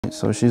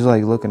So she's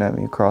like looking at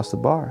me across the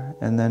bar,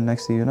 and then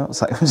next thing you know,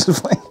 it's like I'm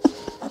just playing.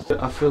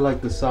 I feel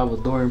like the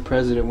Salvadoran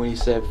president when he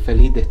said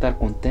 "feliz de estar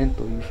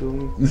contento." You feel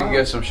me? You can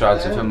get some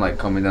shots of him like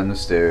coming down the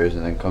stairs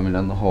and then coming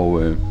down the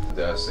hallway. The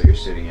desk that you're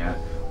sitting at.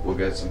 We'll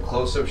get some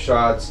close-up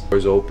shots.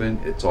 Doors open.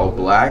 It's all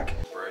black.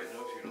 Bright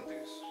enough. You don't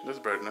think it's... That's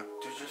bright enough.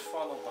 Dude, just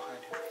follow behind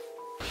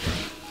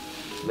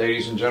him.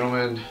 Ladies and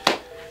gentlemen,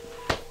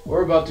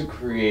 we're about to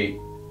create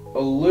a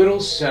little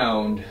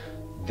sound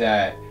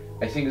that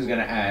I think is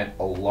gonna add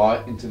a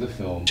lot into the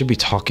film. Should be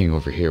talking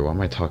over here. Why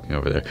am I talking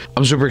over there?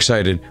 I'm super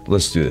excited.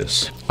 Let's do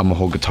this. I'm a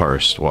whole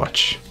guitarist.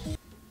 Watch.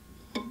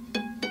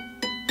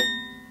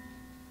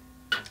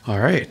 All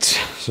right.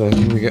 So I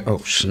think we get. Oh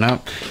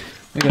snap!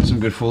 We got some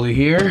good Foley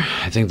here.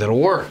 I think that'll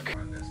work.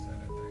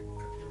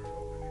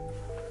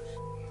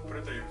 Put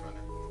it through your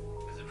viewfinder.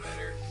 Is it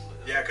better?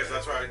 Yeah, because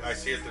that's why I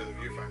see it through the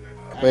viewfinder.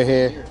 We're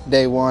here,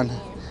 day one.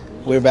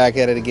 We're back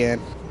at it again.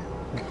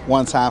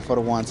 One time for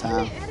the one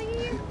time.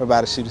 We're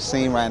about to shoot a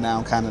scene right now.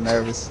 I'm kind of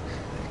nervous.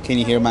 Can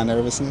you hear my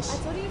nervousness?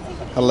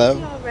 Hello?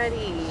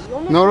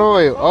 No,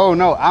 wait. Oh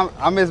no,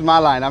 I missed my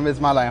line.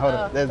 Hold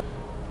up. This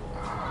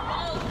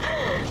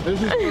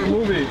is for a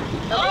movie.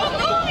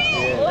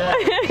 Yeah.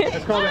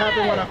 It's called It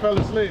Happened When I Fell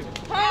Asleep.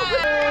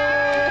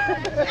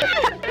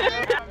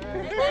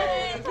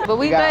 But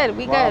we good.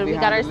 We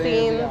got our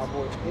scenes.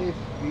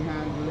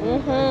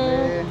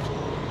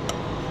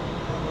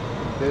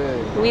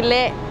 We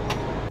lit.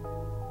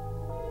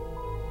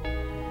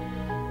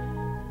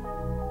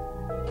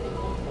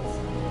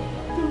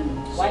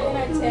 Why didn't I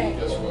take?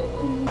 Guess what?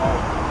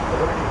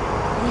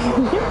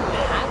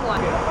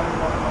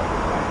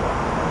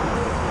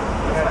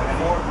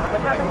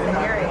 What happened to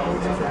Harry?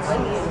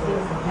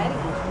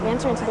 We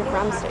enter into the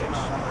drum stage.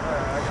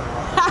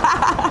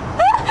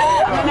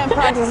 I'm gonna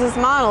practice this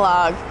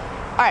monologue.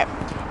 All right,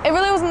 it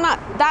really wasn't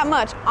that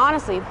much,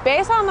 honestly.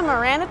 Based on the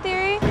Miranda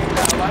theory.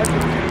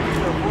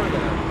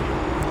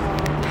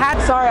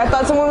 Sorry, I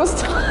thought someone was.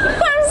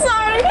 I'm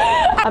sorry.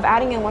 Of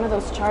adding in one of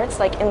those charts,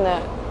 like in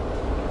the.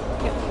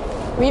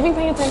 Were you even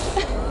paying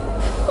attention?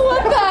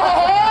 What the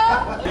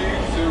hell?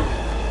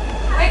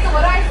 Wait,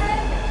 what I said?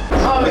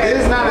 Oh, it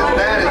is not as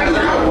bad as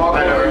you walk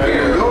over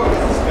here.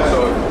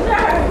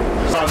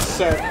 It's on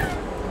set.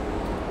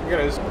 You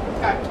guys.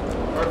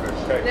 Perfect.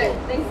 Okay,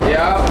 cool.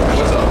 Yeah.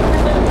 What's up?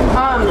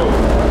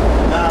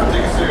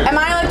 Am I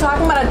like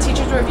talking about a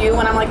teacher's review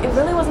when I'm like, it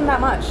really wasn't that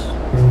much?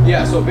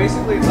 Yeah, so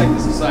basically it's like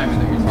this assignment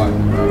that you're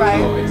talking about. Right.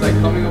 So it's like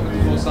coming up with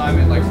the full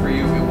assignment, like for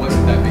you, it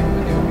wasn't that big of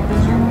a deal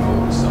because you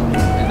know something.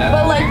 And that.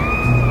 But like,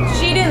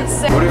 she didn't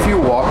say. What if you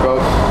walk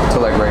up to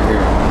like right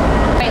here?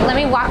 Wait, let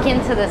me walk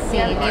into the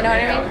scene. You know what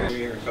I mean? Let me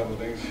hear a couple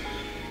things.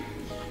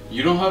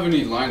 You don't have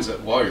any lines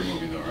that while you're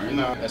moving though, right?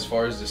 No. As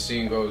far as the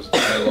scene goes,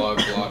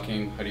 dialogue,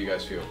 blocking, how do you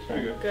guys feel?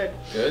 Pretty good. Good.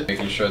 Good?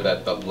 Making sure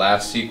that the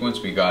last sequence,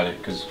 we got it,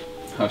 because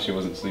how she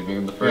wasn't sleeping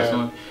in the first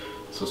one.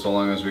 So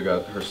long as we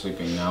got her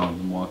sleeping now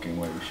and walking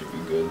away, we should be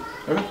good.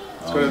 Okay,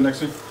 let's go to the next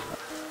scene.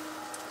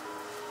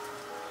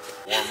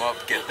 Warm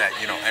up, get that,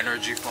 you know,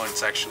 energy flowing.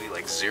 It's actually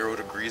like 0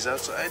 degrees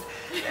outside,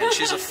 and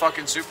she's a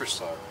fucking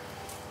superstar.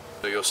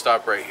 So you'll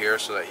stop right here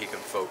so that he can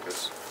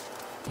focus.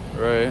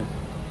 Right.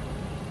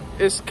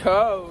 It's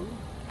cold.